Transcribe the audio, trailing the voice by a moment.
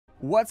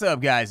What's up,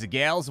 guys and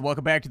gals?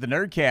 Welcome back to the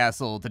Nerd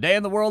Castle. Today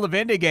in the world of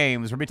indie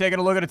games, we're going to be taking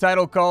a look at a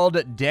title called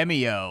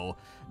DEMEO.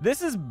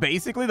 This is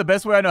basically the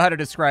best way I know how to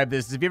describe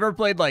this. If you've ever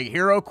played like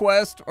Hero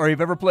Quest, or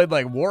you've ever played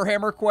like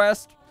Warhammer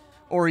Quest,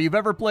 or you've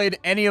ever played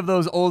any of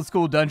those old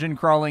school dungeon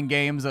crawling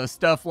games,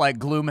 stuff like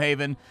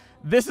Gloomhaven,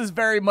 this is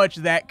very much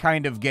that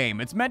kind of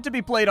game. It's meant to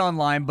be played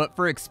online, but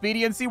for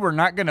expediency, we're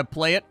not going to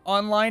play it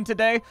online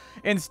today.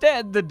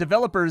 Instead, the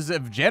developers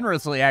have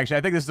generously, actually,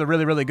 I think this is a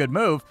really, really good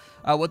move.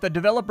 What the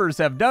developers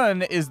have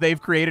done is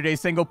they've created a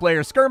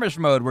single-player skirmish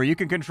mode where you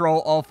can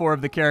control all 4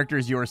 of the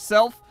characters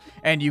yourself,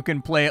 and you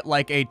can play it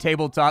like a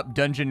tabletop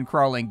dungeon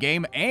crawling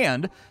game.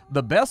 And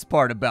the best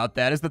part about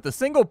that is that the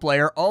single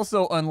player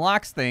also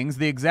unlocks things,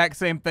 the exact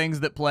same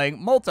things that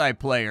playing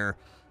multiplayer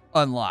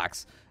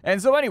unlocks. And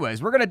so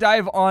anyways, we're going to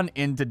dive on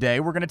in today.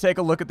 We're going to take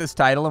a look at this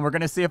title, and we're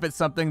going to see if it's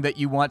something that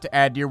you want to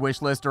add to your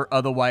wish list or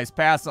otherwise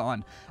pass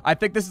on. I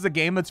think this is a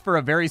game that's for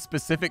a very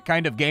specific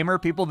kind of gamer,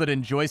 people that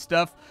enjoy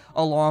stuff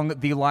along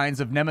the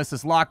lines of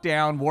Nemesis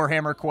Lockdown,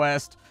 Warhammer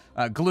Quest,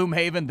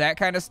 Gloomhaven, that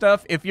kind of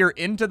stuff. If you're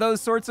into those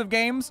sorts of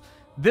games,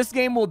 this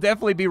game will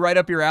definitely be right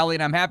up your alley,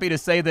 and I'm happy to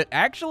say that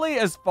actually,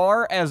 as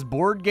far as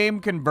board game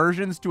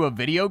conversions to a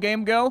video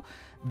game go,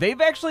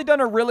 they've actually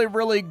done a really,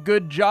 really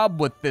good job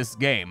with this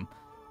game.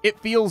 It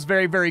feels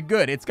very, very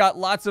good. It's got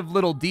lots of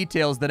little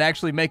details that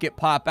actually make it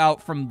pop out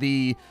from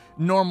the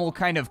normal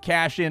kind of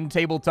cash-in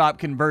tabletop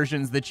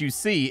conversions that you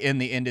see in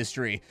the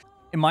industry.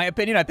 In my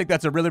opinion, I think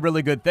that's a really,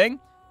 really good thing.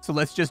 So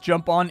let's just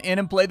jump on in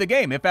and play the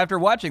game. If after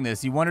watching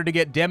this, you wanted to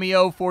get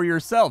DEMEO for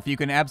yourself, you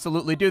can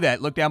absolutely do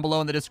that. Look down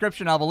below in the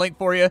description. I'll have a link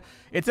for you.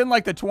 It's in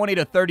like the 20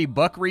 to 30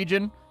 buck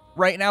region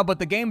right now, but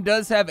the game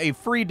does have a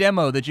free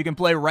demo that you can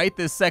play right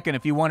this second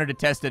if you wanted to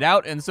test it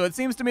out, and so it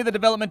seems to me the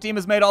development team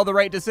has made all the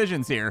right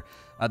decisions here.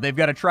 They've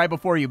got a try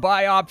before you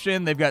buy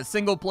option, they've got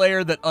single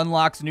player that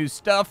unlocks new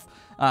stuff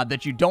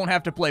that you don't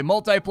have to play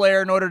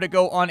multiplayer in order to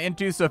go on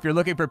into, so if you're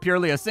looking for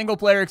purely a single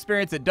player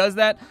experience, it does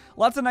that.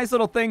 Lots of nice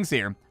little things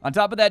here. On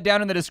top of that,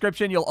 down in the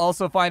description, you'll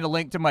also find a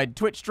link to my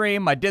Twitch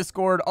stream, my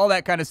Discord, all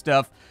that kind of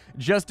stuff,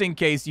 just in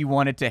case you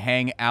wanted to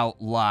hang out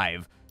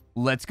live.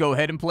 Let's go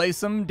ahead and play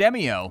some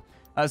DEMEO.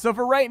 So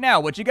for right now,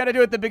 what you got to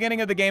do at the beginning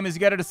of the game is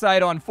you got to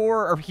decide on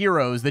 4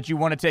 heroes that you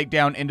want to take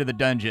down into the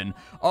dungeon.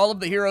 All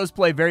of the heroes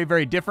play very,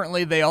 very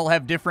differently. They all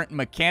have different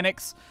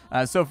mechanics.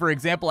 So for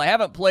example, I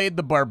haven't played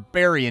the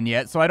Barbarian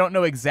yet, so I don't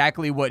know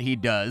exactly what he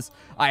does.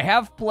 I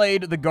have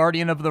played the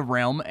Guardian of the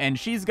Realm, and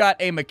she's got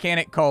a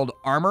mechanic called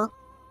Armor.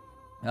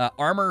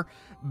 Armor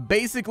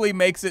basically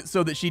makes it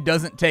so that she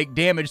doesn't take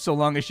damage so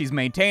long as she's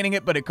maintaining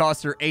it, but it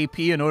costs her AP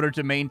in order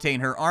to maintain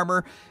her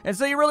armor, and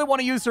so you really want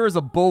to use her as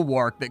a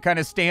bulwark that kind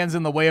of stands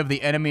in the way of the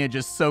enemy and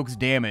just soaks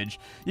damage.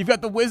 You've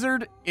got the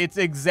Wizard. It's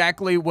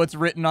exactly what's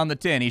written on the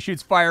tin. He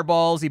shoots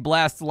fireballs, he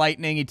blasts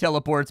lightning, he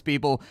teleports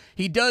people.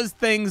 He does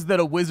things that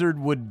a wizard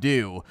would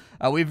do.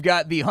 We've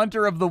got the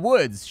Hunter of the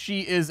Woods.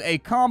 She is a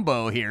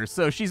combo here,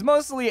 so she's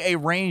mostly a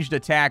ranged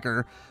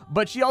attacker,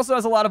 but she also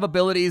has a lot of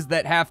abilities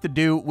that have to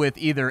do with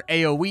either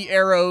AoE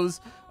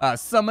arrows,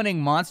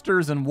 summoning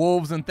monsters and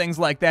wolves and things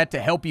like that to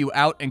help you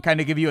out and kind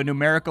of give you a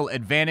numerical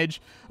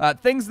advantage.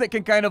 Things that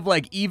can kind of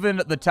like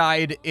even the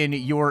tide in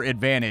your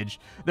advantage.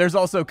 There's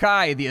also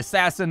Kai, the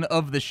Assassin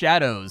of the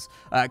Shadows.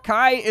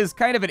 Kai is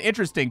kind of an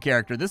interesting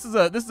character. This is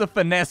a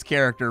finesse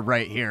character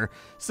right here.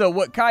 So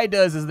what Kai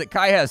does is that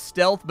Kai has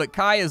stealth, but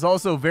Kai is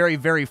also very,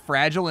 very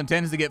fragile and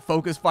tends to get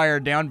focus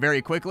fired down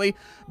very quickly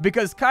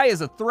because Kai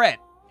is a threat.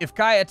 If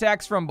Kai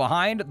attacks from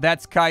behind,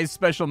 that's Kai's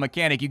special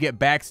mechanic. You get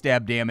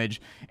backstab damage,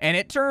 and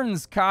it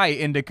turns Kai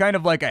into kind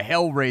of like a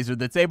Hellraiser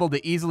that's able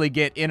to easily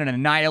get in and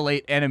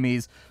annihilate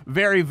enemies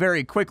very,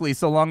 very quickly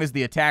so long as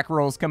the attack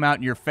rolls come out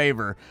in your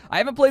favor. I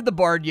haven't played the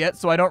Bard yet,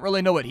 so I don't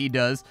really know what he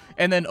does.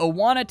 And then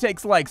Owana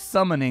takes like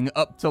summoning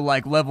up to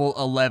like level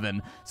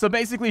 11. So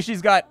basically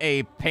she's got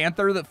a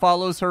panther that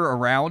follows her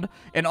around,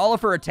 and all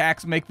of her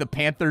attacks make the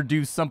panther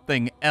do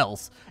something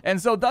else.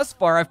 And so thus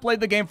far, I've played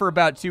the game for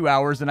about 2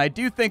 hours, and I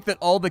do think that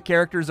all the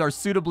characters are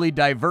suitably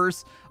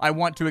diverse. I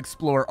want to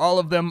explore all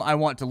of them. I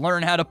want to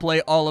learn how to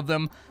play all of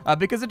them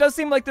because it does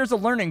seem like there's a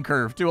learning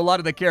curve to a lot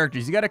of the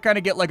characters. You got to kind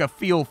of get like a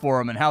feel for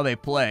them and how they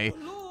play.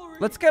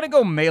 Let's kind of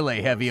go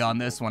melee heavy on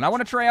this one. I want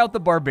to try out the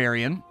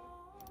Barbarian.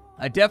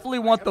 I definitely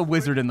want the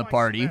Wizard in the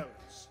party.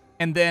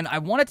 And then I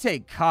want to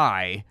take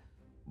Kai,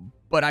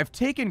 but I've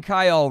taken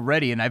Kai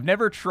already, and I've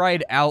never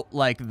tried out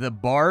like the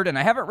Bard, and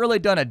I haven't really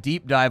done a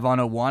deep dive on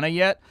Owana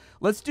yet.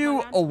 Let's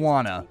do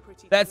Owana.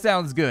 That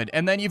sounds good.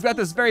 And then you've got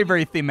this very,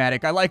 very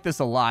thematic. I like this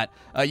a lot.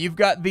 You've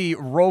got the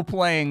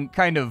role-playing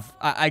kind of,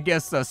 I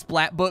guess,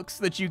 Splat books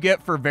that you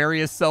get for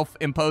various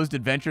self-imposed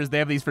adventures. They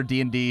have these for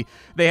D&D.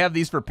 They have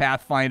these for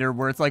Pathfinder,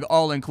 where it's like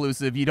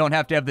all-inclusive. You don't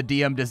have to have the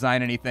DM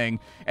design anything.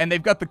 And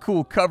they've got the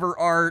cool cover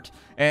art,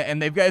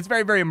 and they've got, it's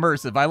very, very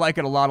immersive. I like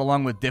it a lot,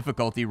 along with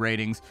difficulty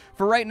ratings.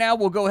 For right now,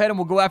 we'll go ahead and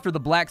we'll go after the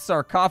Black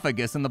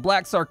Sarcophagus. And the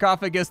Black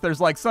Sarcophagus,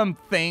 there's like some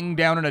thing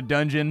down in a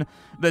dungeon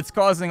that's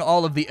causing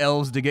all of the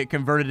elves to get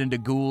converted into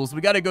ghouls.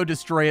 We got to go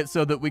destroy it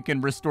so that we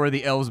can restore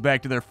the elves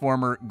back to their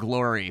former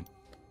glory.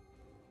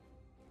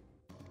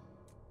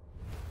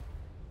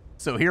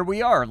 So here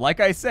we are. Like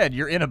I said,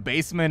 you're in a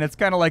basement. It's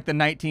kind of like the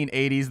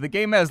 1980s. The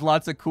game has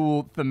lots of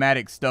cool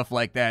thematic stuff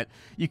like that.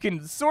 You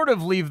can sort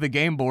of leave the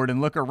game board and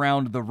look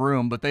around the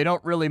room, but they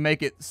don't really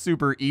make it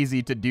super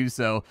easy to do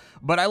so.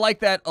 But I like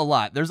that a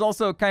lot. There's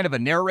also kind of a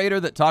narrator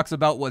that talks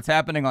about what's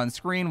happening on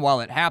screen while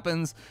it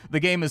happens. The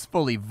game is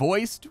fully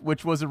voiced,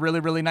 which was a really,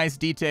 really nice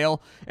detail.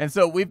 And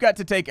so we've got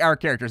to take our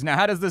characters. Now,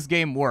 how does this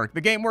game work?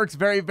 The game works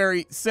very,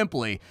 very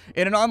simply.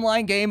 In an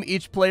online game,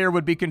 each player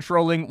would be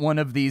controlling one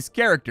of these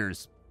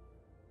characters.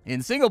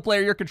 In single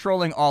player, you're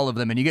controlling all of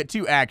them, and you get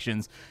 2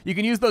 actions. You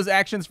can use those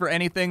actions for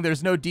anything.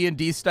 There's no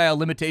D&D style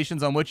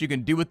limitations on what you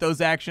can do with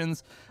those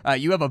actions.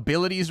 You have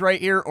abilities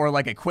right here, or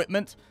like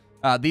equipment.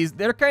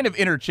 They're kind of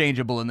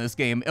interchangeable in this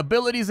game.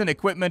 Abilities and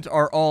equipment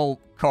are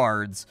all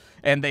cards,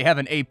 and they have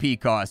an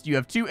AP cost. You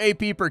have 2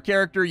 AP per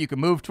character. You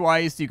can move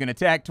twice. You can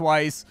attack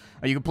twice.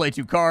 You can play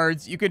 2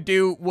 cards. You can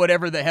do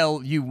whatever the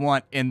hell you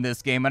want in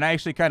this game, and I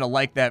actually kind of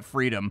like that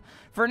freedom.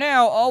 For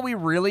now, all we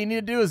really need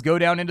to do is go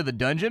down into the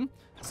dungeon.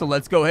 So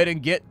let's go ahead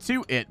and get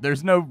to it.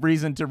 There's no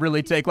reason to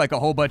really take like a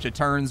whole bunch of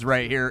turns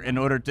right here in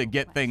order to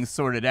get things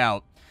sorted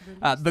out.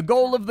 The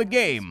goal of the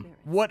game,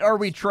 what are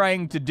we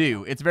trying to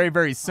do? It's very,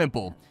 very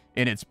simple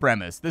in its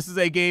premise. This is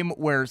a game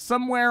where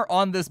somewhere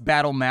on this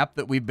battle map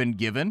that we've been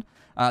given,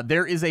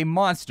 there is a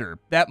monster.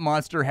 That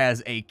monster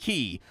has a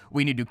key.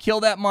 We need to kill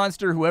that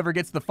monster. Whoever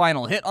gets the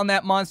final hit on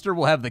that monster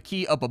will have the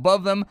key up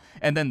above them,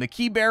 and then the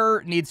key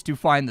bearer needs to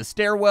find the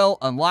stairwell,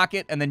 unlock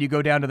it, and then you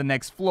go down to the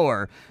next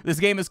floor. This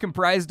game is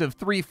comprised of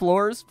 3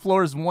 floors.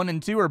 Floors 1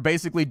 and 2 are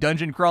basically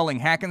dungeon crawling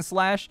hack and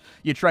slash.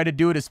 You try to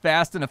do it as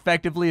fast and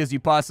effectively as you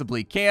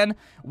possibly can,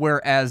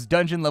 whereas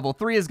dungeon level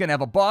 3 is going to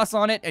have a boss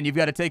on it, and you've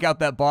got to take out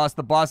that boss.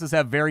 The bosses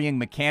have varying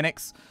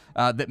mechanics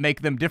that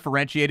make them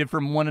differentiated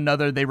from one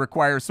another. They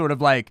require sort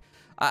of like,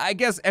 I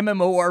guess,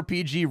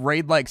 MMORPG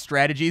raid-like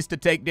strategies to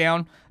take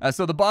down.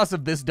 So the boss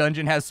of this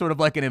dungeon has sort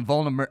of like an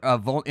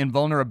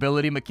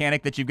invulnerability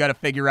mechanic that you've got to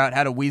figure out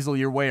how to weasel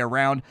your way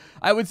around.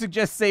 I would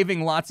suggest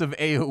saving lots of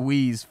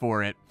AoEs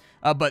for it.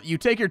 But you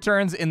take your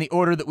turns in the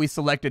order that we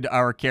selected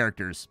our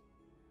characters.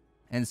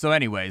 And so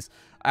anyways,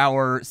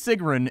 our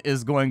Sigrun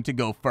is going to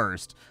go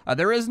first.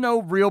 There is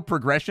no real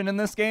progression in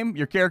this game.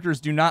 Your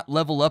characters do not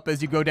level up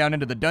as you go down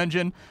into the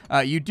dungeon.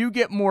 You do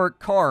get more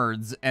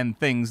cards and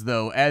things,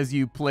 though, as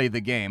you play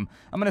the game.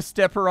 I'm going to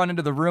step her on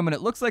into the room, and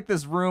it looks like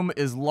this room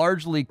is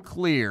largely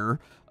clear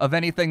of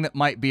anything that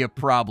might be a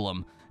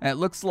problem. And it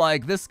looks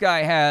like this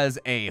guy has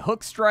a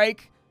hook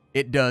strike.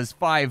 It does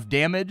 5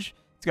 damage.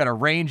 It's got a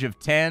range of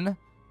 10.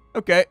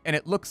 Okay, and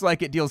it looks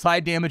like it deals high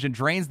damage and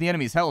drains the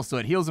enemy's health, so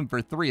it heals them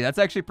for 3. That's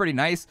actually pretty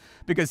nice,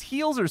 because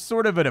heals are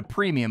sort of at a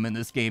premium in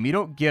this game. You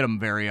don't get them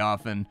very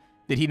often.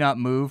 Did he not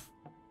move?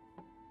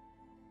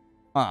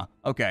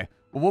 Okay.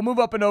 Well, we'll move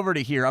up and over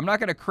to here. I'm not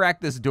going to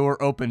crack this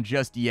door open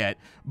just yet,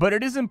 but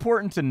it is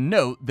important to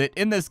note that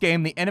in this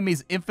game, the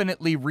enemies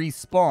infinitely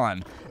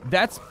respawn.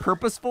 That's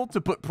purposeful to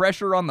put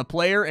pressure on the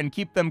player and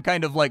keep them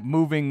kind of like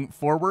moving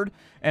forward,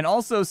 and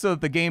also so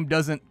that the game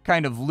doesn't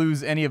kind of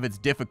lose any of its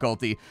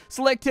difficulty.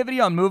 Selectivity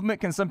on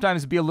movement can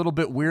sometimes be a little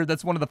bit weird.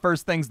 That's one of the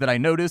first things that I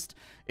noticed,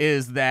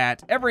 is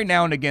that every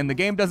now and again, the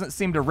game doesn't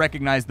seem to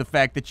recognize the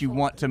fact that you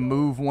want to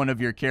move one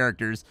of your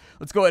characters.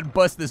 Let's go ahead and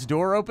bust this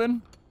door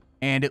open.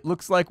 And it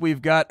looks like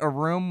we've got a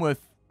room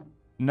with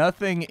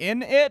nothing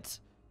in it.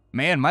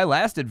 Man, my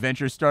last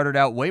adventure started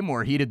out way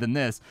more heated than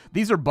this.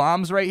 These are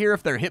bombs right here.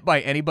 If they're hit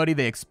by anybody,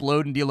 they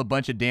explode and deal a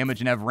bunch of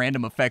damage and have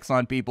random effects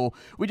on people.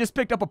 We just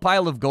picked up a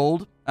pile of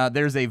gold.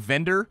 There's a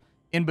vendor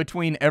in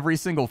between every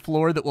single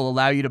floor that will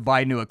allow you to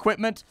buy new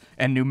equipment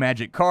and new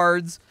magic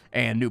cards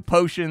and new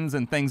potions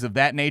and things of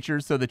that nature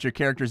so that your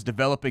characters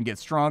develop and get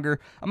stronger.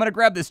 I'm going to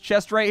grab this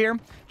chest right here.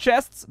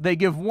 Chests, they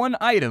give 1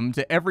 item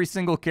to every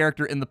single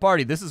character in the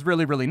party. This is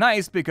really, really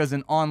nice because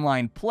in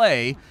online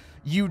play,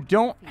 you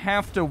don't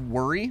have to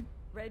worry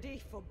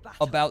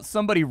about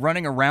somebody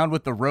running around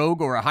with the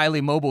rogue or a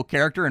highly mobile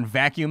character and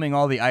vacuuming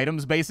all the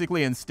items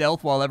basically in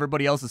stealth while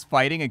everybody else is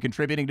fighting and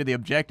contributing to the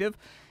objective.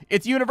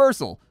 It's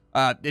universal.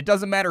 It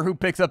doesn't matter who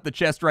picks up the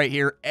chest right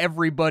here.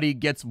 Everybody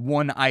gets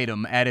 1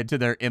 item added to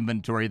their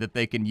inventory that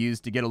they can use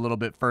to get a little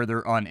bit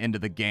further on into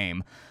the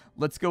game.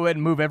 Let's go ahead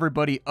and move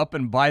everybody up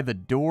and by the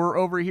door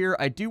over here.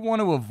 I do want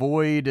to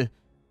avoid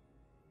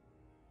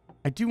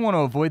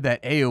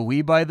that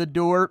AoE by the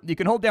door. You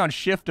can hold down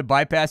shift to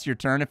bypass your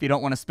turn if you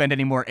don't want to spend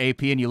any more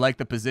AP and you like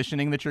the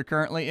positioning that you're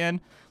currently in.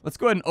 Let's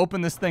go ahead and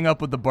open this thing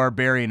up with the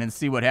barbarian and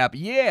see what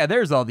happens. Yeah,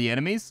 there's all the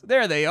enemies.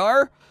 There they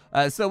are.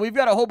 So we've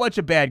got a whole bunch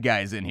of bad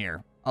guys in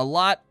here. A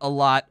lot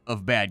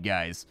of bad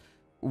guys.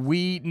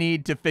 We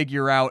need to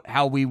figure out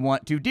how we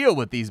want to deal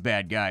with these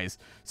bad guys.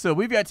 So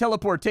we've got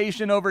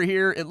teleportation over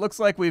here. It looks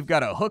like we've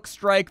got a hook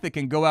strike that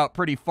can go out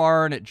pretty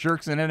far and it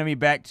jerks an enemy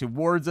back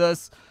towards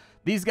us.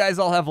 These guys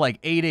all have like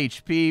 8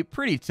 HP.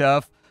 Pretty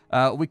tough.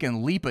 We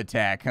can leap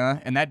attack, huh?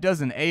 And that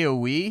does an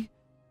AoE.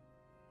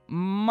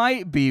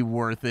 Might be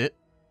worth it.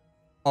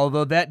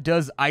 Although that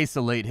does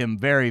isolate him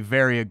very,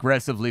 very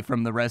aggressively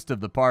from the rest of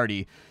the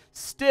party.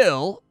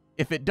 Still,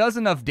 if it does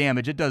enough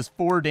damage, it does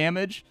 4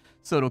 damage.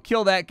 So it'll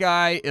kill that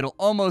guy. It'll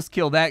almost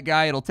kill that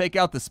guy. It'll take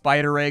out the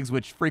spider eggs,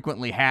 which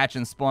frequently hatch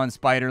and spawn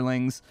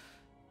spiderlings.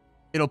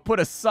 It'll put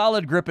a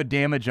solid grip of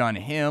damage on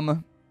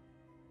him.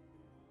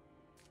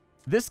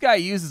 This guy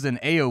uses an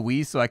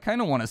AoE, so I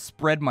kind of want to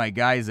spread my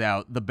guys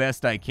out the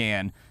best I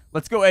can.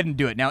 Let's go ahead and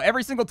do it. Now,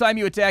 every single time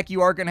you attack, you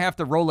are going to have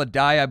to roll a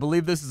die. I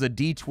believe this is a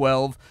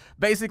D12.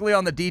 Basically,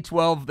 on the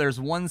D12, there's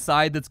one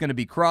side that's going to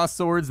be cross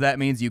swords. That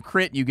means you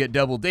crit, you get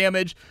double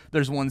damage.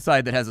 There's one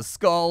side that has a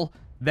skull.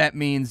 That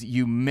means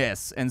you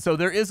miss. And so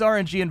there is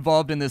RNG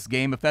involved in this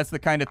game if that's the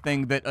kind of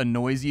thing that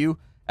annoys you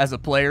as a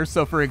player.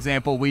 So, for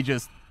example, we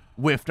just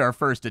whiffed our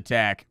first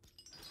attack.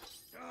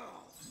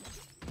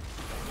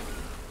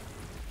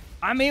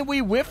 I mean, we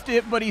whiffed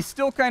it, but he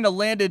still kind of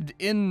landed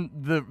in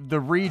the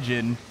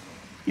region.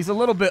 He's a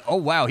little bit... Oh,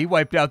 wow, he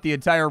wiped out the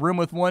entire room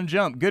with one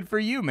jump. Good for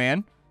you,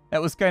 man.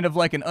 That was kind of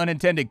like an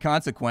unintended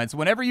consequence.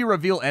 Whenever you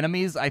reveal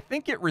enemies, I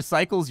think it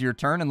recycles your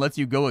turn and lets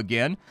you go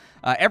again.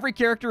 Every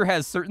character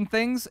has certain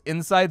things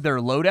inside their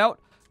loadout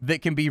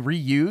that can be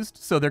reused,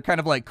 so they're kind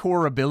of like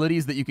core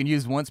abilities that you can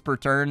use once per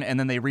turn, and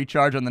then they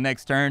recharge on the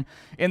next turn.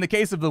 In the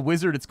case of the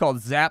wizard, it's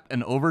called Zap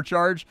and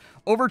Overcharge.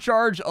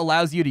 Overcharge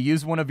allows you to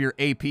use one of your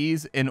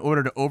APs in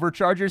order to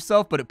overcharge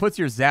yourself, but it puts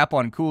your Zap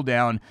on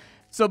cooldown.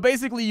 So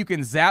basically, you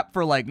can zap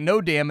for like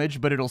no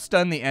damage, but it'll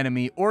stun the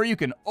enemy, or you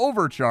can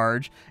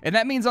overcharge, and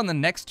that means on the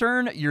next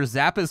turn, your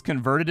zap is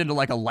converted into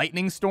like a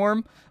lightning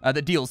storm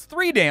that deals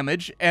 3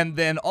 damage, and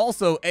then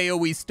also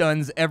AoE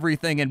stuns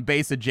everything in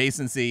base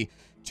adjacency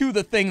to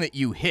the thing that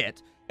you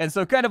hit. And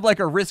so kind of like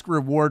a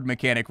risk-reward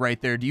mechanic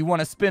right there. Do you want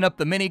to spin up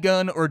the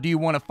minigun, or do you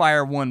want to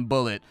fire one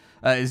bullet,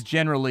 is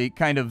generally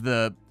kind of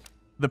the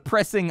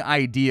pressing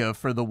idea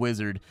for the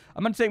wizard.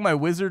 I'm going to take my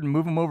wizard and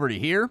move him over to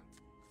here.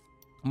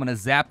 I'm going to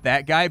zap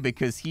that guy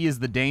because he is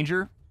the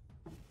danger.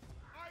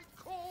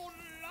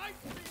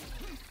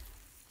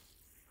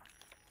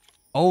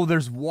 Oh,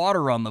 there's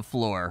water on the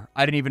floor.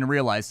 I didn't even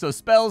realize. So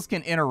spells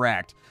can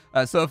interact.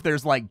 So if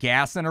there's like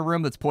gas in a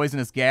room that's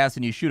poisonous gas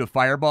and you shoot a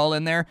fireball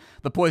in there,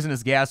 the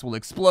poisonous gas will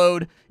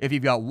explode. If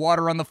you've got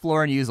water on the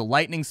floor and you use a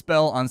lightning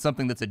spell on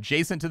something that's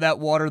adjacent to that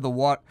water,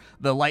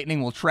 the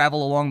lightning will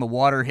travel along the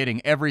water,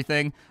 hitting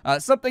everything.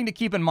 Something to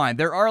keep in mind.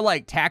 There are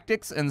like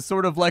tactics and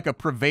sort of like a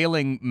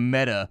prevailing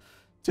meta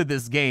to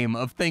this game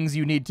of things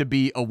you need to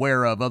be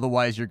aware of,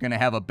 otherwise you're going to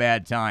have a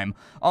bad time.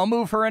 I'll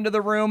move her into the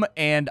room,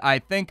 and I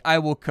think I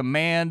will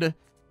command...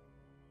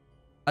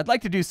 I'd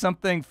like to do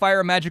something,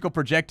 fire a magical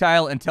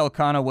projectile and tell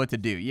Kana what to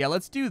do. Yeah,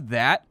 let's do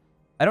that.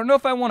 I don't know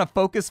if I want to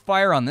focus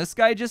fire on this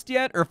guy just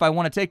yet, or if I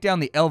want to take down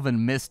the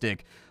Elven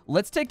Mystic.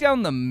 Let's take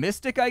down the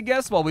Mystic, I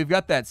guess, while we've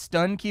got that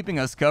stun keeping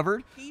us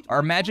covered.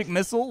 Our magic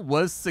missile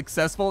was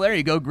successful. There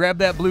you go. Grab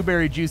that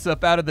blueberry juice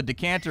up out of the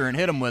decanter and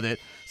hit him with it.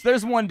 So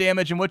there's 1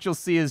 damage, and what you'll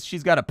see is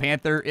she's got a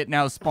panther. It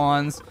now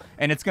spawns,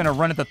 and it's going to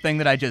run at the thing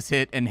that I just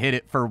hit and hit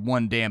it for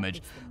 1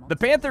 damage. The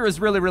panther is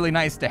really, really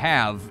nice to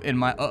have in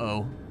my...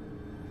 Uh-oh.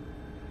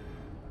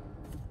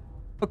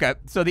 Okay,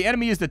 so the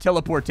enemy used a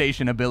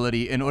teleportation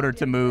ability in order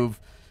to move.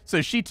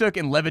 So she took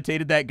and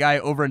levitated that guy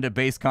over into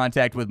base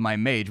contact with my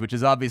mage, which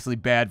is obviously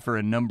bad for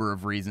a number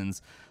of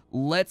reasons.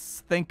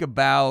 Let's think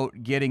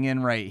about getting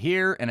in right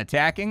here and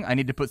attacking. I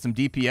need to put some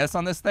DPS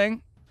on this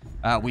thing.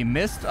 We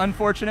missed,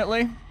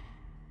 unfortunately.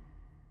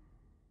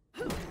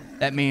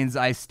 That means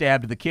I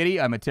stabbed the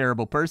kitty. I'm a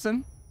terrible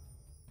person.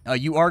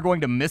 You are going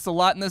to miss a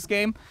lot in this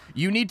game.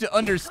 You need to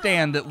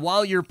understand that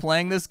while you're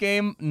playing this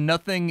game,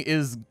 nothing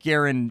is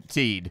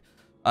guaranteed.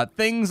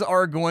 Things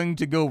are going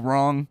to go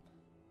wrong.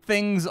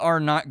 Things are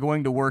not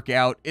going to work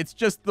out. It's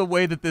just the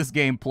way that this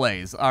game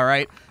plays, all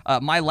right?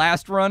 My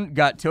last run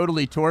got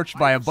totally torched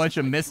by a bunch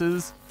of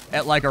misses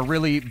at like a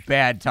really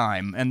bad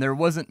time, and there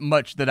wasn't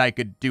much that I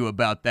could do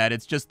about that.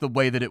 It's just the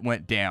way that it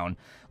went down.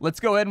 Let's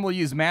go ahead and we'll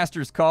use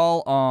Master's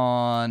Call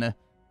on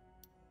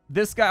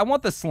this guy. I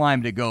want the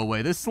slime to go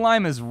away. This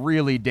slime is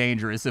really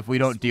dangerous if we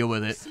don't deal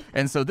with it,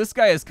 and so this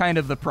guy is kind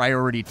of the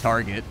priority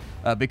target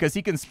because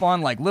he can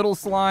spawn like little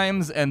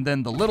slimes, and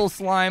then the little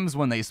slimes,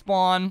 when they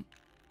spawn...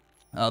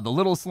 the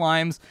little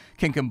slimes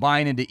can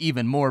combine into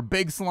even more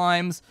big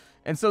slimes.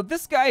 And so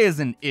this guy is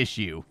an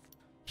issue.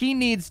 He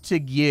needs to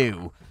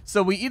go.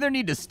 So we either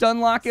need to stun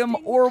lock him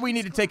or we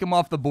need to take him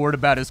off the board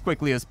about as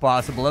quickly as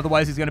possible.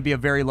 Otherwise, he's going to be a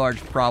very large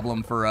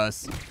problem for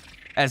us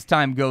as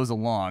time goes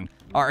along.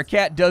 Our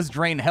cat does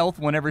drain health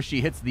whenever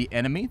she hits the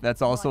enemy.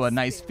 That's also a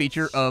nice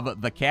feature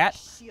of the cat.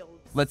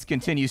 Let's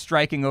continue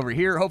striking over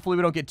here. Hopefully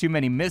we don't get too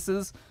many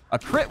misses. A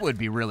crit would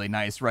be really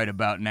nice right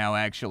about now,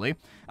 actually.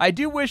 I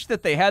do wish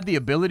that they had the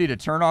ability to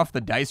turn off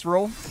the dice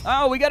roll.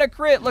 Oh, we got a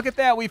crit. Look at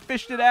that. We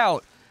fished it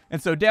out.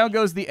 And so down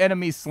goes the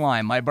enemy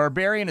slime. My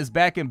barbarian is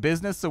back in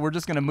business, so we're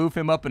just going to move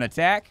him up and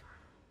attack.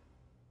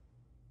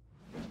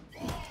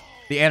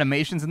 The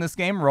animations in this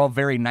game are all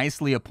very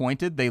nicely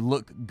appointed. They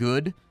look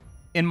good,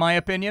 in my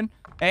opinion.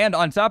 And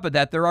on top of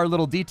that, there are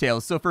little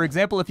details. So, for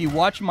example, if you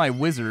watch my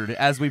wizard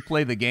as we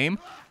play the game,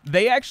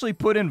 they actually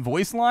put in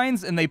voice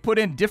lines and they put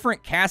in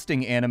different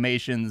casting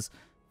animations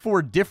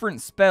for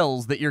different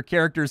spells that your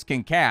characters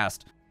can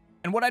cast.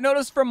 And what I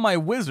noticed from my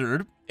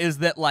wizard is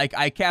that, like,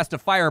 I cast a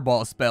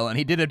fireball spell, and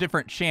he did a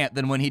different chant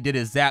than when he did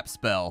his zap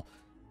spell.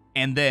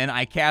 And then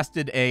I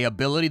casted a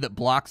ability that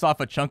blocks off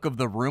a chunk of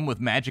the room with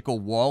magical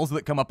walls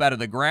that come up out of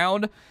the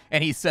ground.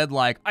 And he said,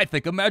 like, I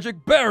think a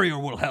magic barrier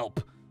will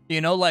help.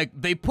 You know, like,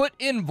 they put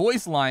in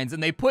voice lines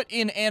and they put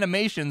in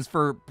animations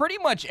for pretty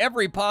much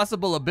every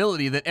possible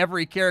ability that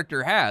every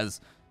character has.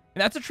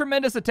 And that's a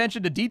tremendous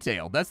attention to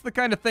detail. That's the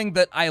kind of thing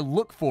that I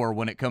look for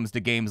when it comes to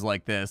games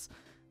like this.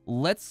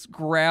 Let's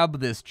grab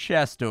this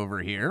chest over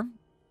here.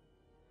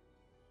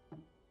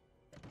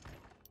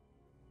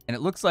 And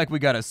it looks like we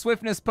got a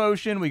swiftness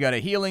potion, we got a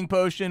healing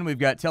potion, we've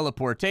got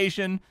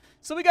teleportation.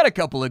 So we got a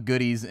couple of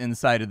goodies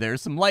inside of there,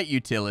 some light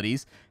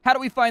utilities. How do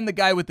we find the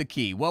guy with the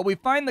key? Well, we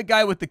find the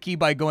guy with the key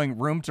by going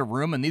room to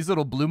room, and these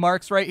little blue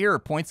marks right here are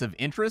points of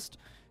interest.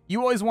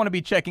 You always want to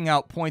be checking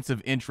out points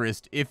of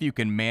interest if you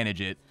can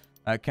manage it.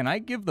 Can I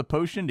give the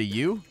potion to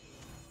you?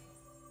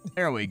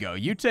 There we go.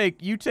 You take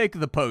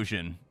the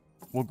potion.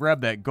 We'll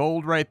grab that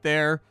gold right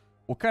there.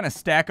 We'll kind of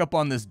stack up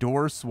on this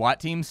door, SWAT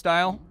team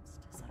style.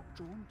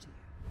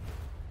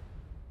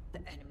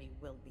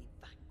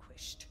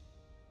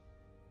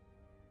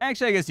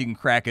 Actually, I guess you can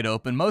crack it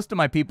open. Most of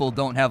my people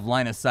don't have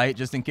line of sight,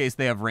 just in case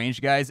they have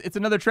ranged guys. It's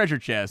another treasure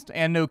chest,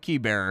 and no key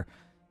bearer.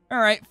 All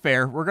right,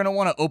 fair. We're going to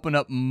want to open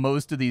up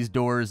most of these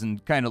doors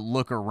and kind of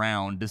look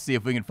around to see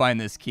if we can find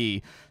this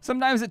key.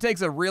 Sometimes it takes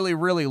a really,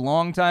 really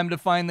long time to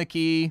find the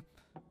key.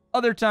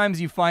 Other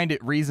times you find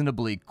it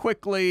reasonably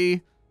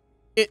quickly.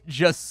 It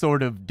just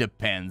sort of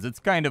depends. It's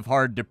kind of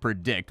hard to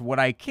predict. What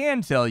I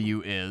can tell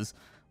you is,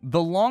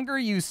 the longer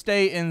you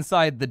stay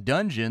inside the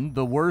dungeon,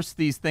 the worse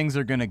these things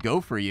are going to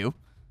go for you.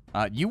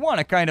 You want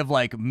to kind of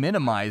like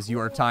minimize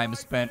your time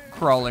spent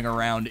crawling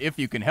around if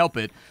you can help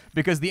it,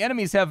 because the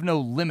enemies have no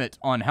limit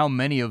on how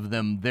many of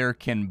them there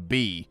can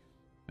be.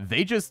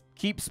 They just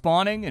keep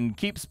spawning and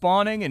keep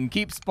spawning and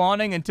keep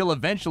spawning until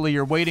eventually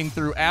you're wading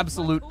through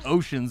absolute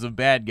oceans of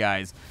bad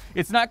guys.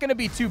 It's not going to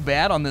be too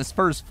bad on this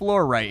first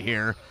floor right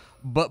here,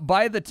 but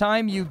by the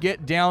time you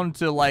get down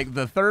to like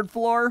the third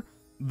floor,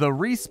 the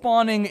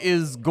respawning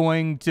is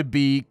going to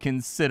be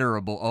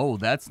considerable. Oh,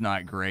 that's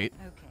not great.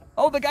 Okay.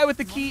 Oh, the guy with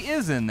the key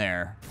is in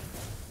there.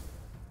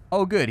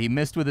 Oh, good. He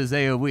missed with his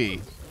AoE.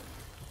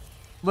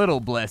 Little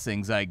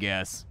blessings, I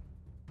guess.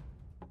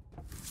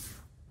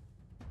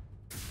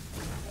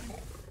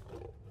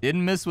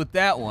 Didn't miss with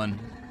that one.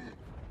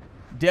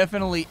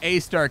 Definitely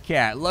A-star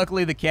cat.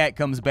 Luckily, the cat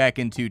comes back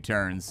in 2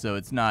 turns, so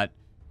it's not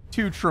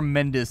too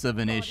tremendous of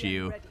an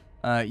issue.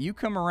 You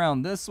come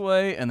around this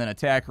way and then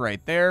attack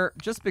right there,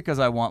 just because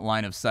I want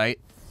line of sight.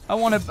 I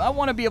want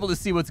to be able to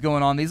see what's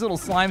going on. These little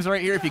slimes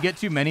right here, if you get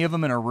too many of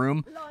them in a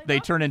room, they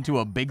turn into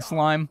a big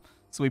slime.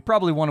 So we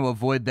probably want to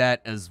avoid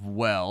that as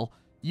well.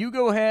 You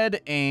go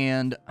ahead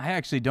and I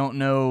actually don't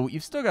know.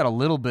 You've still got a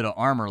little bit of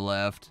armor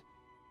left.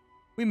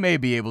 We may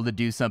be able to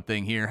do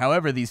something here.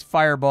 However, these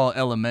fireball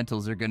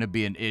elementals are going to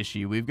be an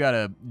issue. We've got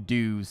to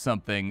do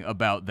something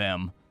about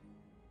them,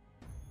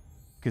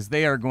 because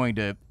they are going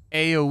to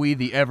AoE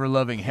the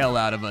ever-loving hell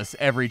out of us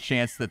every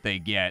chance that they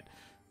get.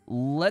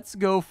 Let's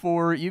go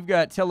for, you've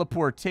got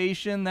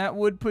teleportation. That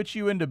would put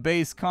you into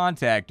base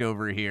contact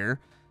over here.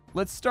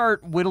 Let's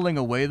start whittling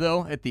away,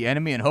 though, at the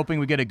enemy and hoping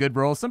we get a good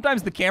roll.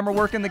 Sometimes the camera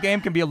work in the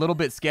game can be a little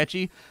bit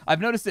sketchy. I've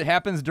noticed it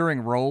happens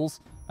during rolls.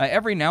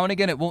 Every now and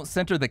again, it won't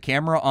center the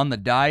camera on the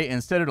die.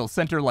 Instead, it'll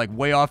center, like,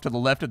 way off to the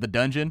left of the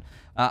dungeon.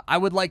 I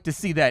would like to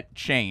see that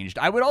changed.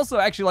 I would also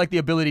actually like the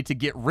ability to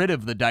get rid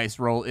of the dice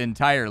roll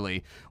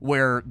entirely,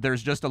 where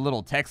there's just a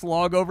little text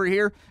log over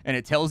here, and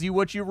it tells you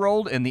what you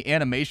rolled, and the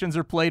animations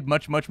are played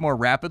much, much more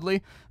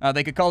rapidly.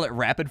 They could call it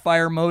rapid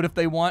fire mode if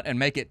they want and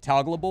make it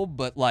toggleable,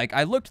 but, like,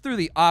 I looked through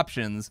the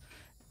options.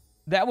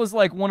 That was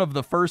like one of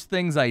the first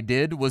things I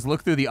did, was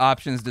look through the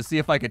options to see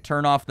if I could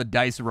turn off the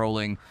dice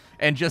rolling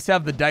and just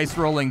have the dice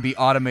rolling be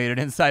automated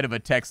inside of a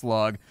text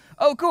log.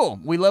 Oh,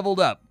 cool. We leveled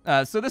up.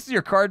 So this is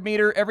your card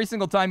meter. Every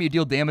single time you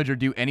deal damage or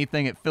do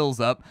anything, it fills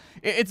up.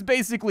 It's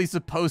basically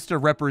supposed to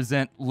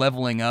represent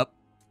leveling up.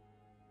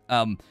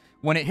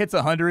 When it hits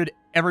 100,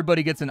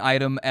 everybody gets an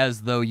item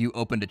as though you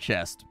opened a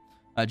chest,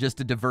 just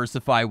to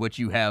diversify what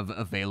you have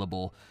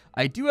available.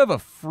 I do have a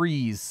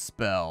freeze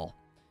spell.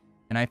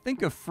 And I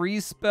think a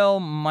freeze spell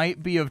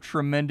might be of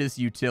tremendous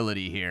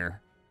utility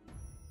here.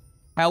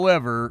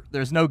 However,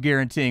 there's no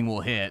guaranteeing we'll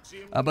hit.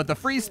 But the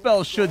freeze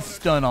spell should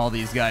stun all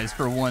these guys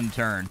for 1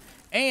 turn.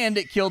 And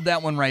it killed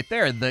that one right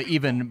there. The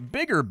even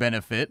bigger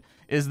benefit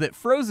is that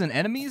frozen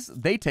enemies,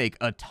 they take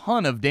a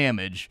ton of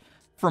damage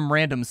from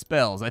random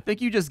spells. I think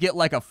you just get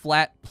like a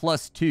flat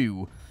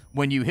 +2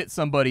 when you hit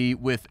somebody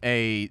with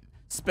a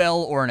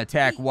spell or an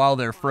attack while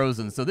they're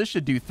frozen. So this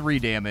should do 3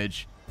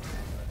 damage.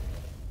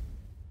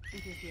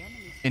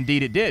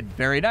 Indeed it did.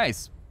 Very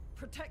nice.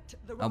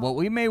 What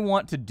we may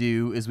want to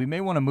do is we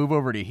may want to move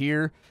over to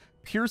here.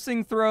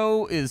 Piercing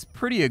throw is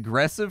pretty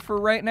aggressive for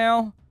right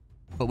now,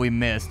 but we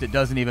missed. It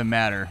doesn't even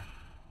matter.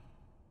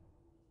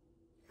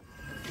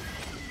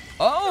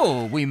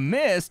 Oh, we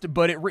missed,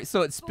 but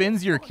so it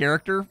spins your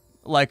character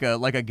like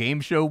a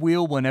game show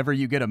wheel whenever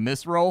you get a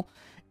misroll.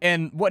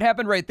 And what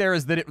happened right there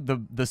is that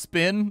the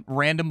spin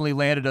randomly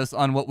landed us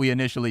on what we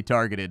initially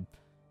targeted.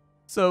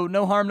 So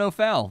no harm, no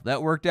foul.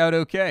 That worked out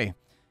okay.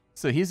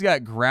 So he's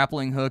got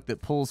grappling hook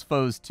that pulls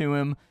foes to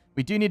him.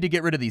 We do need to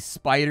get rid of these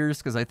spiders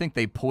because I think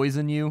they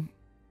poison you.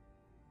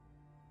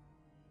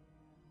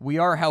 We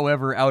are,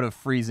 however, out of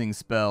freezing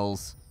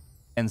spells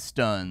and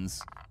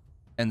stuns.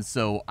 And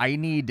so I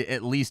need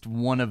at least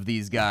one of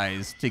these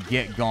guys to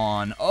get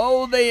gone.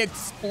 Oh, they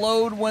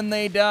explode when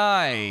they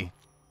die.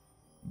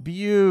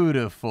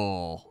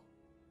 Beautiful.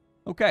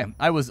 Okay,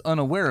 I was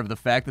unaware of the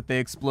fact that they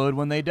explode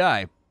when they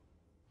die.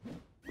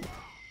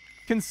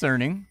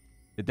 Concerning.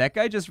 Did that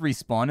guy just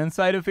respawn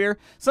inside of here?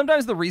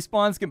 Sometimes the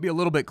respawns can be a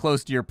little bit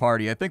close to your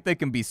party. I think they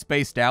can be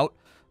spaced out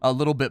a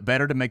little bit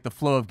better to make the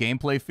flow of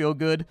gameplay feel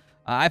good.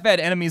 I've had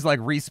enemies like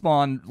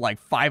respawn like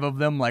 5 of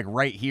them like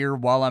right here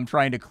while I'm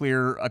trying to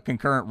clear a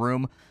concurrent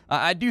room.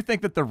 I do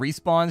think that the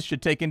respawns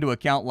should take into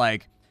account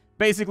like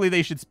basically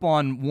they should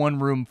spawn one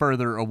room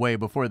further away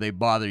before they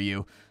bother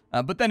you.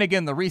 But then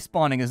again, the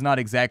respawning is not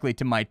exactly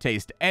to my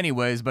taste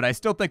anyways, but I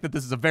still think that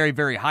this is a very,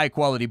 very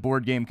high-quality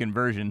board game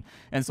conversion,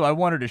 and so I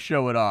wanted to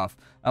show it off.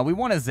 We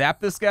want to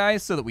zap this guy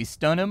so that we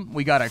stun him.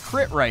 We got a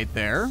crit right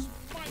there.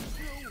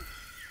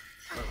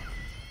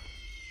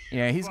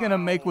 Yeah, he's going to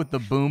make with the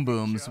boom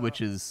booms, which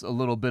is a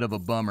little bit of a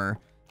bummer.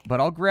 But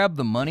I'll grab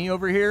the money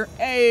over here.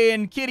 Hey,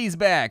 and Kitty's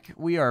back.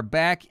 We are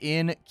back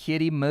in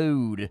kitty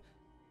mode.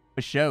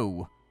 For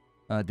show.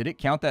 Did it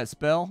count that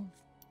spell?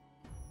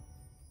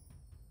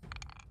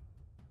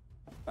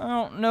 I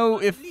don't know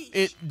if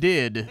it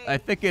did. I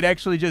think it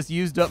actually just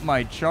used up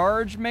my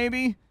charge,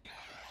 maybe?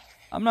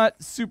 I'm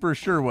not super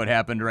sure what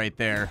happened right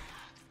there.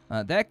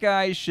 That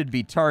guy should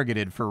be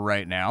targeted for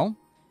right now.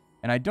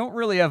 And I don't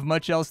really have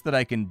much else that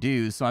I can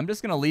do, so I'm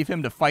just going to leave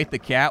him to fight the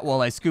cat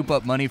while I scoop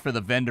up money for the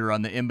vendor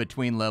on the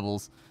in-between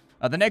levels.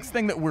 The next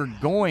thing that we're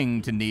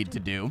going to need to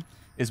do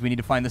is we need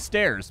to find the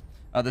stairs.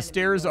 The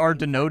stairs are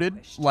denoted,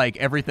 like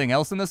everything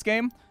else in this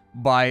game,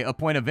 by a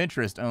point of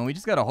interest. Oh, we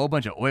just got a whole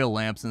bunch of oil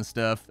lamps and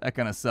stuff. That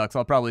kind of sucks.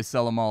 I'll probably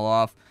sell them all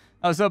off.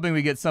 I was hoping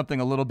we get something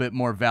a little bit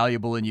more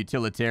valuable and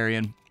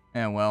utilitarian.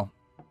 And well.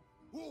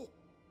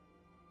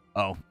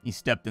 Oh, he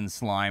stepped in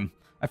slime.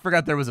 I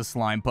forgot there was a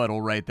slime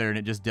puddle right there and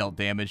it just dealt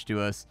damage to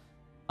us.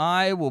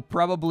 I will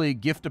probably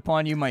gift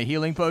upon you my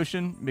healing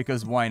potion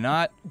because why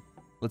not?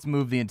 Let's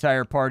move the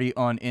entire party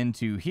on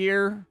into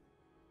here.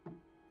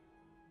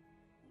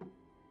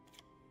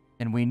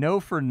 And we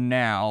know for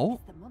now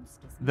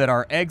that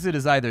our exit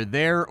is either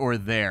there or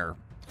there.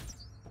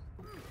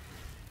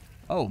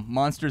 Oh,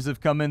 monsters have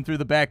come in through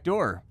the back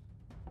door.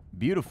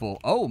 Beautiful.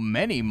 Oh,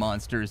 many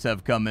monsters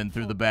have come in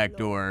through the back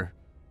door.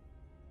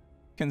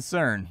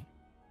 Concern.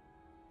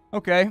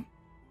 Okay.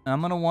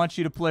 I'm going to want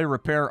you to play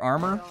Repair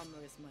Armor.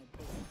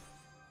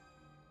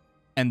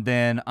 And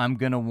then I'm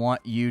going to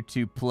want you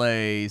to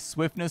play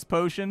Swiftness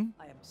Potion.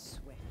 I am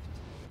swift.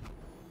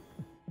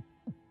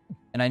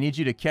 And I need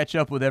you to catch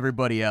up with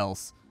everybody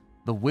else.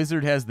 The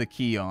wizard has the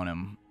key on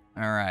him.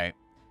 All right.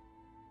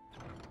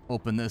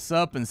 Open this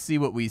up and see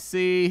what we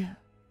see.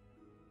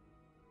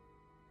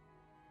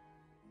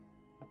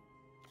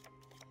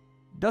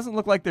 Doesn't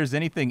look like there's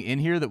anything in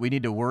here that we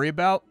need to worry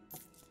about.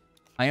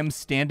 I am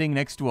standing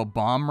next to a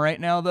bomb right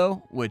now,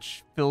 though,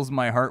 which fills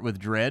my heart with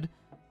dread.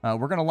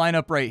 We're going to line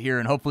up right here,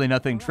 and hopefully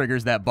nothing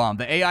triggers that bomb.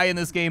 The AI in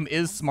this game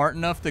is smart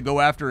enough to go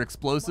after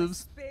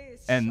explosives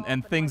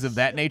and things of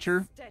that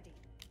nature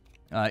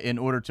in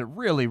order to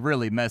really,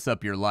 really mess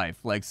up your life,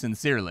 like,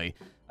 sincerely.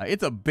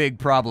 It's a big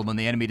problem when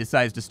the enemy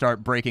decides to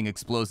start breaking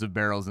explosive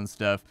barrels and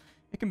stuff.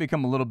 It can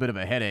become a little bit of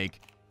a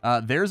headache.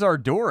 There's our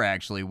door,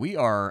 actually. We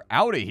are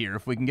out of here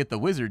if we can get the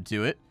wizard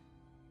to it.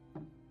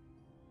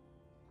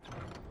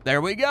 There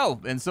we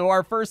go. And so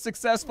our first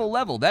successful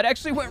level. That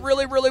actually went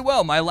really, really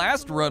well. My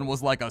last run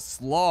was like a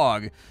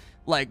slog.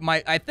 Like,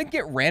 I think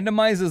it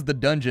randomizes the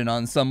dungeon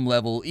on some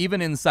level,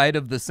 even inside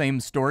of the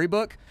same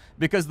storybook.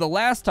 Because the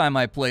last time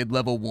I played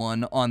level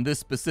 1 on this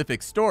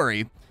specific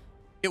story,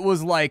 it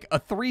was like a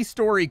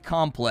 3-story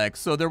complex.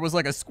 So there was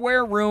like a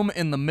square room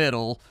in the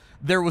middle.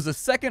 There was a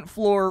second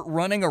floor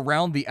running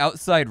around the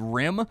outside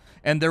rim,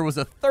 and there was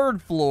a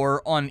third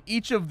floor on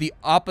each of the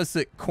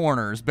opposite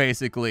corners,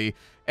 basically.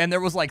 And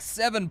there was like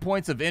 7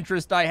 points of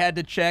interest I had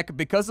to check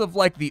because of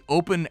like the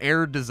open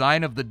air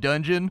design of the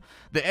dungeon.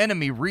 The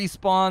enemy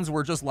respawns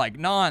were just like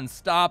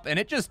non-stop, and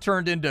it just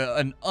turned into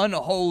an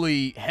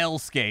unholy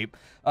hellscape.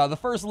 The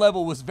first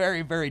level was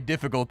very, very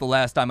difficult the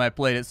last time I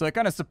played it, so it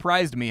kind of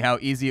surprised me how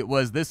easy it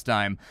was this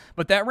time.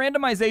 But that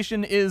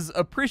randomization is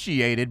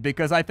appreciated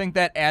because I think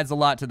that adds a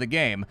lot to the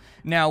game.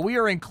 Now, we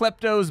are in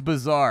Klepto's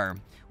Bazaar.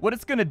 What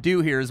it's going to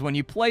do here is when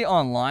you play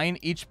online,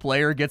 each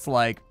player gets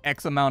like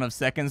X amount of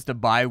seconds to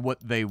buy what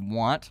they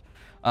want.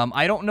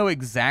 I don't know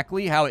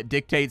exactly how it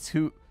dictates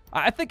who...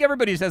 I think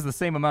everybody just has the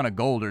same amount of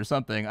gold or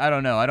something. I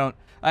don't know.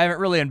 I haven't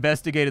really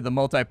investigated the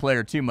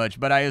multiplayer too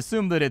much, but I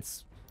assume that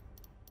it's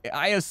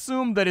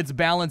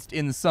balanced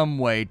in some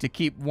way to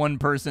keep one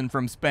person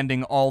from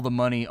spending all the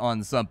money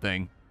on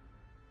something.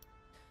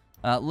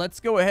 Let's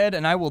go ahead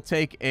and I will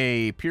take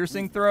a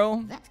piercing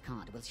throw. That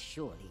card will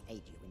surely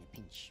aid you in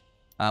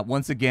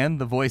Once again,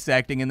 the voice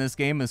acting in this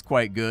game is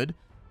quite good.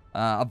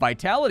 A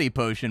vitality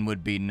potion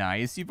would be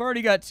nice. You've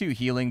already got 2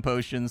 healing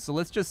potions, so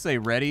let's just say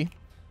ready.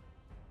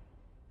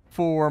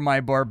 For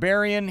my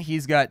barbarian,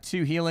 he's got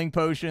 2 healing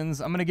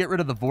potions. I'm going to get rid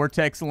of the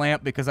vortex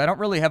lamp because I don't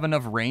really have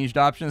enough ranged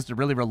options to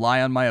really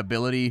rely on my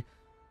ability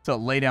to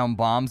lay down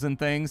bombs and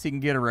things. He can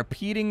get a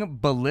repeating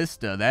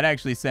ballista. That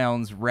actually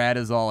sounds rad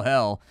as all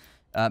hell.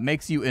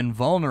 Makes you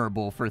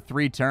invulnerable for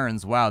 3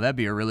 turns. Wow, that'd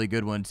be a really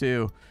good one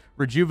too.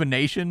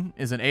 Rejuvenation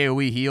is an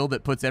AoE heal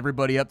that puts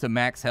everybody up to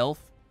max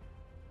health.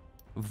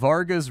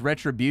 Varga's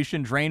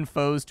Retribution, drain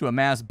foes to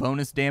amass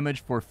bonus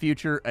damage for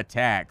future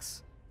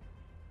attacks.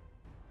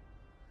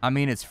 I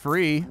mean, it's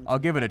free. I'll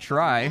give it a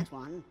try.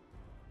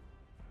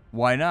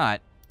 Why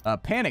not?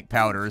 Panic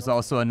Powder is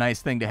also a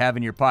nice thing to have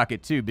in your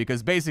pocket, too,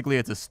 because basically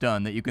it's a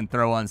stun that you can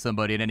throw on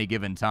somebody at any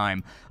given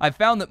time. I've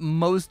found that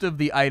most of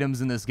the items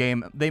in this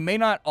game, they may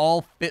not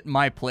all fit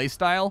my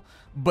playstyle,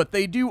 but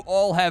they do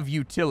all have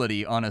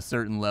utility on a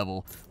certain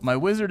level. My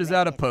wizard is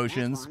out of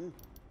potions.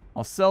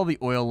 I'll sell the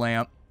oil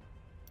lamp.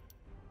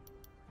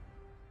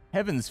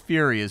 Heaven's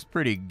Fury is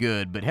pretty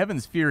good, but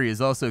Heaven's Fury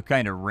is also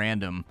kind of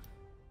random.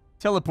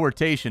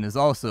 Teleportation is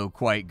also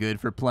quite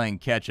good for playing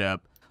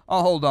catch-up.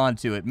 I'll hold on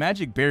to it.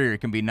 Magic Barrier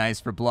can be nice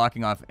for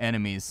blocking off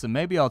enemies, so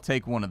maybe I'll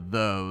take one of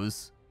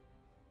those.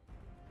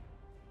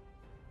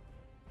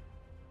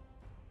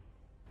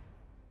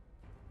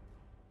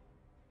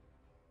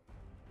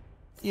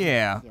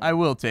 Yeah, I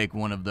will take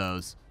one of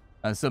those.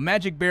 So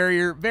Magic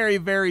Barrier, very,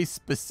 very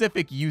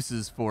specific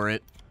uses for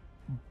it.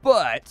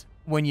 But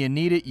when you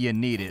need it, you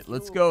need it.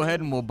 Let's go ahead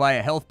and we'll buy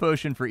a health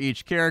potion for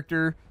each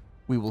character.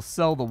 We will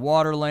sell the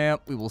water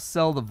lamp. We will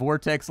sell the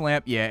vortex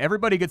lamp. Yeah,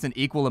 everybody gets an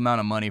equal amount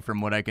of money from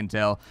what I can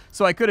tell.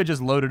 So I could have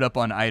just loaded up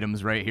on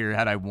items right here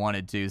had I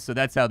wanted to. So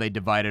that's how they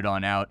divided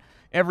on out.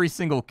 Every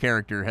single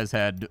character has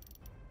had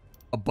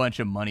a bunch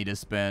of money to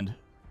spend.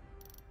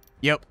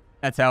 Yep,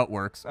 that's how it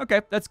works.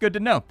 Okay, that's good to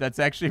know. That's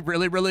actually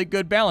really, really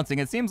good balancing.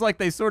 It seems like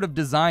they sort of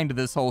designed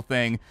this whole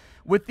thing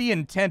with the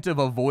intent of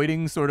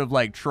avoiding sort of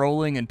like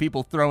trolling and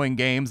people throwing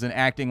games and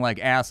acting like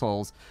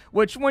assholes,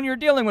 which when you're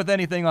dealing with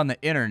anything on the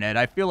internet,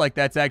 I feel like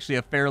that's actually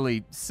a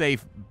fairly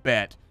safe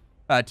bet.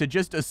 To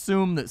just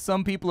assume that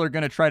some people are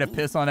going to try to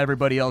piss on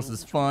everybody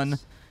else's fun,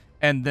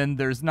 and then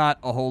there's not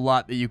a whole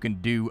lot that you can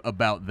do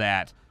about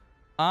that.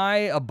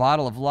 A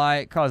bottle of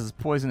light causes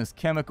poisonous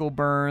chemical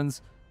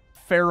burns.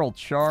 Feral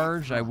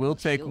Charge, I will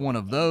take one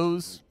of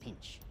those.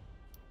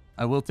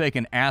 I will take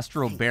an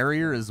Astral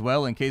Barrier as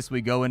well in case we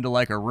go into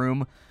like a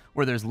room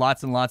where there's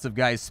lots and lots of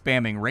guys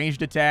spamming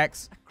ranged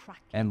attacks.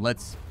 And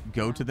let's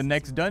go to the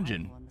next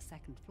dungeon.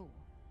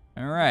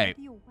 All right.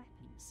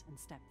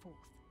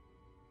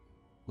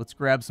 Let's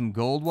grab some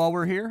gold while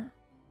we're here.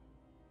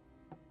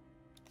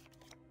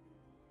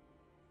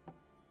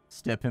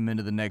 Step him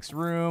into the next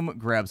room,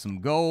 grab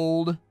some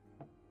gold.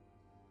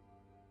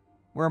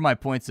 Where are my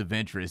points of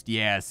interest?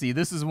 Yeah, see,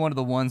 this is one of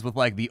the ones with,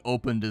 like, the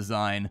open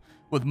design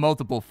with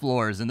multiple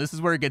floors, and this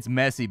is where it gets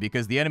messy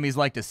because the enemies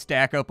like to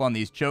stack up on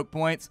these choke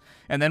points,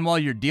 and then while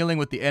you're dealing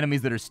with the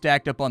enemies that are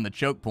stacked up on the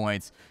choke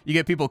points, you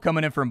get people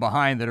coming in from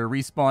behind that are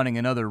respawning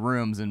in other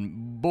rooms,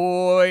 and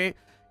boy,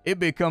 it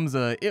becomes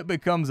a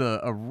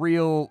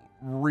real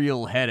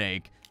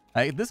headache.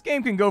 This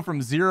game can go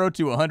from 0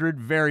 to 100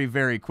 very,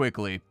 very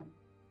quickly.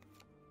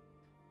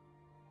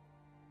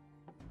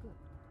 Good.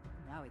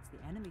 Now it's the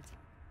enemy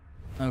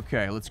team.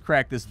 Okay, let's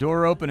crack this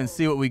door open and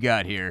see what we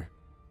got here.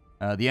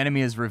 The enemy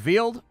is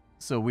revealed,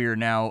 so we are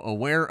now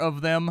aware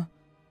of them.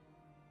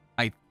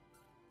 I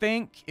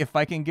think if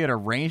I can get a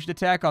ranged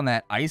attack on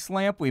that ice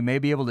lamp, we may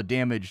be able to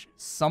damage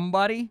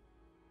somebody.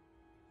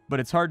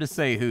 But it's hard to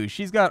say who.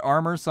 She's got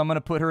armor, so I'm going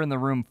to put her in the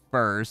room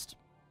first.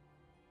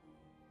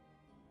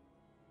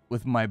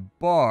 With my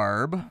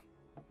barb.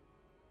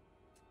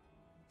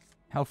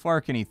 How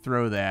far can he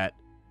throw that?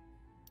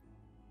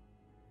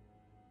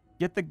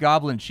 Get the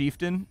Goblin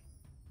Chieftain.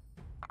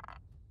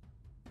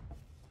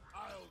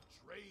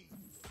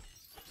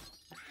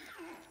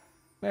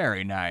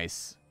 Very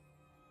nice.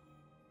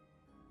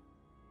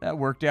 That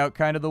worked out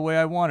kind of the way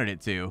I wanted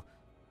it to.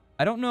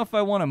 I don't know if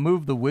I want to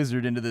move the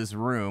wizard into this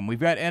room. We've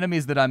got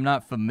enemies that I'm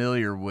not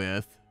familiar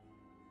with.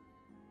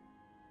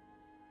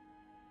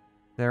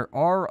 There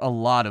are a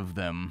lot of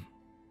them.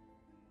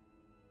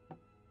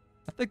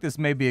 I think this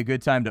may be a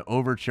good time to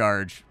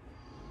overcharge.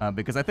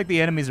 Because I think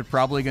the enemies are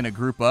probably going to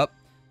group up.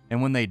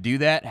 And when they do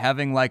that,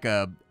 having like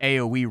a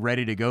AoE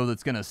ready to go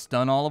that's going to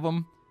stun all of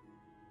them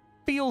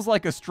feels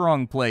like a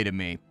strong play to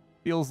me.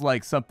 Feels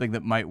like something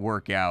that might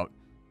work out.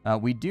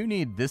 We do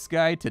need this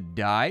guy to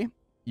die.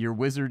 Your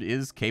wizard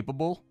is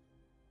capable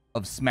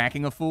of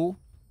smacking a fool.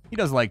 He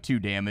does like 2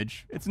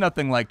 damage. It's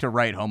nothing like to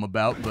write home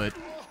about, but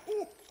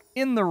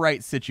in the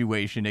right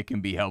situation, it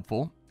can be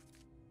helpful.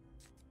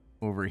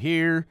 Over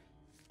here,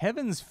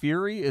 Heaven's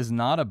Fury is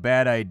not a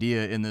bad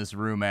idea in this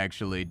room,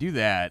 actually. Do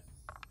that.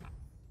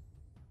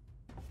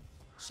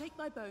 Shake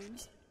my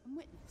bones and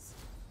witness.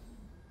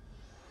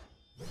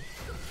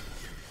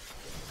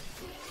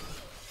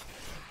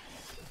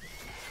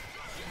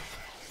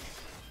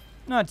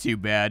 Not too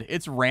bad.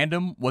 It's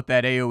random what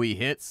that AoE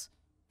hits.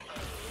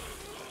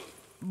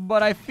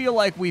 But I feel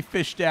like we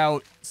fished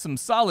out some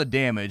solid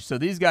damage, so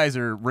these guys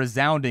are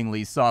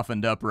resoundingly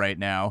softened up right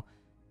now.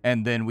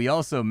 And then we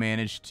also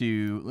managed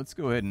to, let's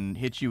go ahead and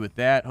hit you with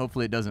that.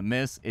 Hopefully it doesn't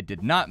miss. It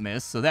did not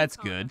miss, so that's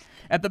good.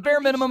 At the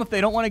bare minimum, if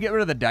they don't want to get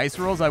rid of the dice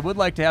rolls, I would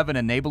like to have an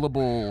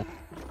enableable...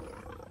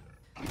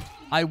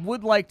 I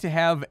would like to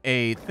have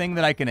a thing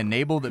that I can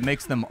enable that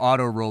makes them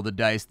auto-roll the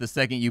dice the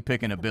second you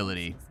pick an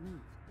ability.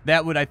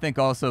 That would, I think,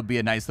 also be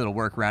a nice little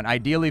workaround.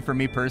 Ideally, for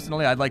me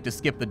personally, I'd like to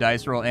skip the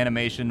dice roll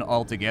animation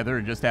altogether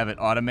and just have it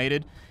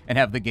automated and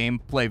have the game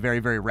play very,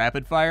 very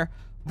rapid fire.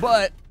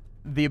 But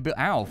the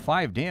ow,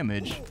 5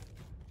 damage.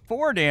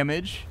 4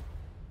 damage?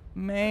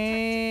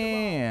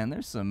 Man,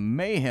 there's some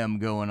mayhem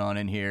going on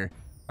in here.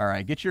 All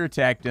right, get your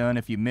attack done.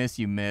 If you miss,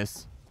 you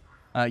miss.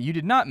 You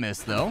did not miss,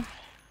 though.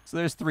 So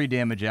there's 3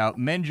 damage out.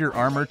 Mend your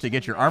armor to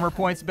get your armor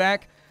points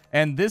back.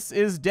 And this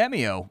is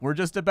DEMEO. We're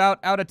just about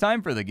out of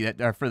time for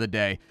the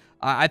day.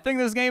 I think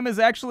this game is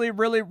actually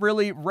really,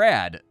 really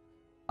rad.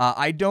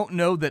 I don't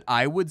know that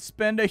I would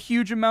spend a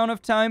huge amount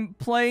of time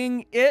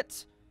playing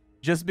it,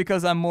 just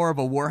because I'm more of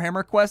a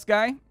Warhammer Quest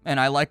guy, and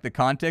I like the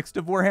context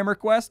of Warhammer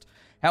Quest.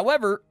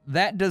 However,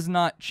 that does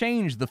not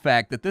change the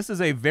fact that this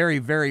is a very,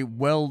 very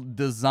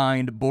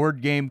well-designed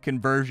board game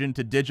conversion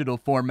to digital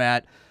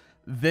format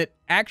that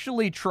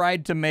actually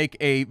tried to make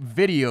a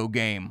video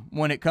game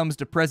when it comes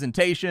to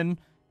presentation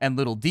and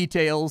little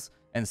details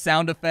and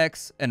sound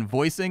effects and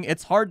voicing.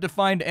 It's hard to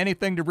find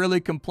anything to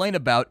really complain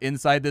about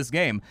inside this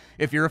game.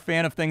 If you're a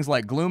fan of things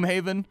like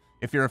Gloomhaven,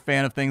 if you're a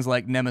fan of things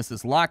like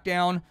Nemesis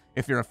Lockdown,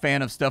 if you're a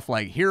fan of stuff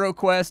like Hero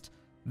Quest,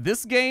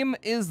 this game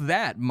is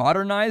that,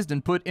 modernized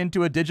and put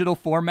into a digital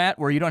format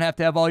where you don't have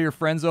to have all your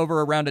friends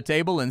over around a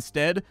table.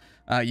 Instead,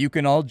 you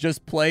can all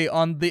just play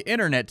on the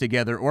internet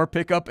together or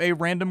pick up a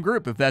random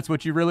group if that's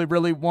what you really,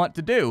 really want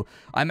to do.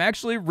 I'm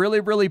actually really,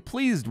 really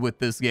pleased with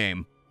this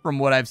game from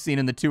what I've seen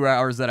in the 2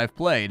 hours that I've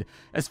played.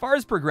 As far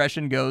as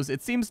progression goes,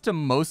 it seems to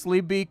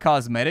mostly be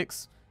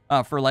cosmetics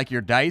for like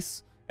your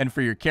dice and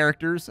for your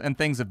characters and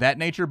things of that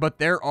nature, but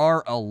there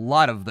are a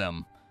lot of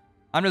them.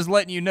 I'm just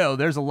letting you know,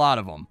 there's a lot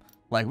of them.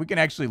 Like, we can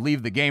actually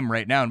leave the game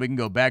right now and we can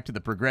go back to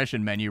the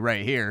progression menu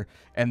right here,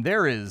 and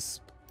there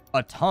is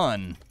a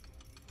ton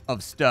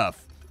of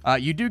stuff.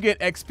 You do get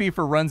XP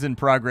for runs in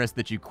progress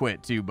that you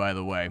quit too, by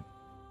the way.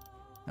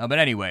 But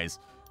anyways,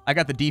 I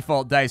got the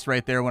default dice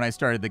right there when I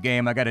started the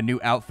game. I got a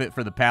new outfit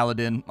for the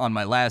Paladin on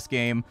my last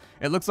game.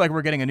 It looks like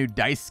we're getting a new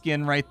dice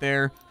skin right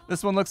there.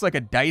 This one looks like a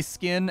dice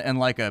skin and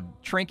like a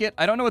trinket.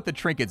 I don't know what the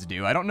trinkets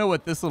do. I don't know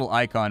what this little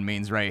icon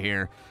means right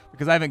here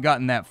because I haven't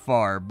gotten that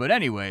far. But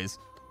anyways,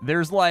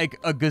 there's like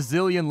a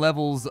gazillion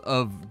levels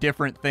of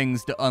different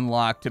things to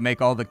unlock to make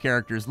all the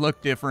characters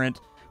look different.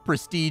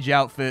 Prestige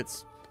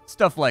outfits,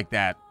 stuff like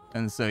that.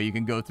 And so you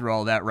can go through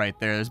all that right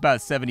there. There's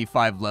about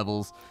 75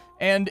 levels.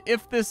 And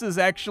if this is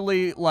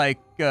actually, like,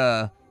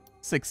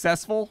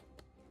 successful...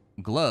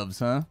 Gloves,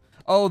 huh?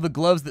 Oh, the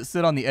gloves that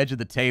sit on the edge of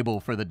the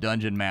table for the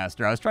Dungeon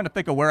Master. I was trying to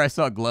think of where I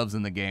saw gloves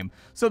in the game.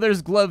 So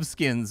there's glove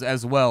skins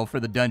as well for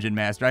the Dungeon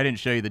Master. I didn't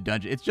show you the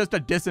dungeon. It's just a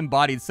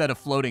disembodied set of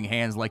floating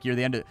hands like you're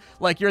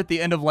at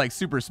the end of, like,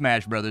 Super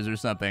Smash Brothers or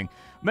something.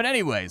 But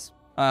anyways,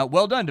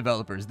 well done,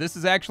 developers. This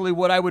is actually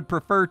what I would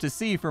prefer to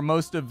see for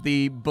most of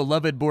the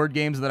beloved board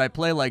games that I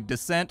play, like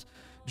Descent,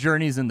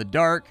 Journeys in the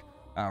Dark,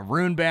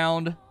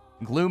 Runebound,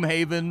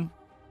 Gloomhaven,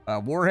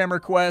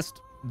 Warhammer Quest.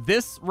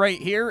 This right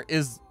here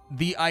is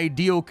the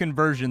ideal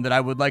conversion that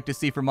I would like to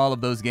see from all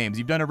of those games.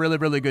 You've done a really,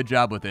 really good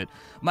job with it.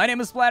 My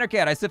name is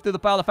Splattercat. I sift through the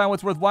pile to find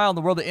what's worthwhile in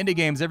the world of indie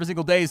games every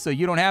single day so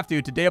you don't have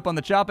to. Today up on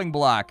the chopping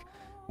block,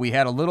 we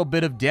had a little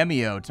bit of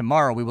DEMEO.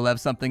 Tomorrow we will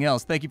have something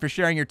else. Thank you for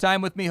sharing your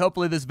time with me.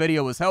 Hopefully this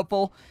video was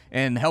helpful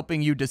in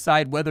helping you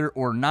decide whether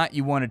or not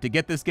you wanted to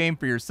get this game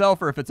for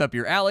yourself or if it's up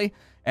your alley.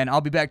 And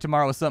I'll be back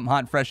tomorrow with something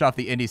hot and fresh off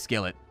the indie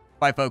skillet.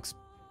 Bye, folks.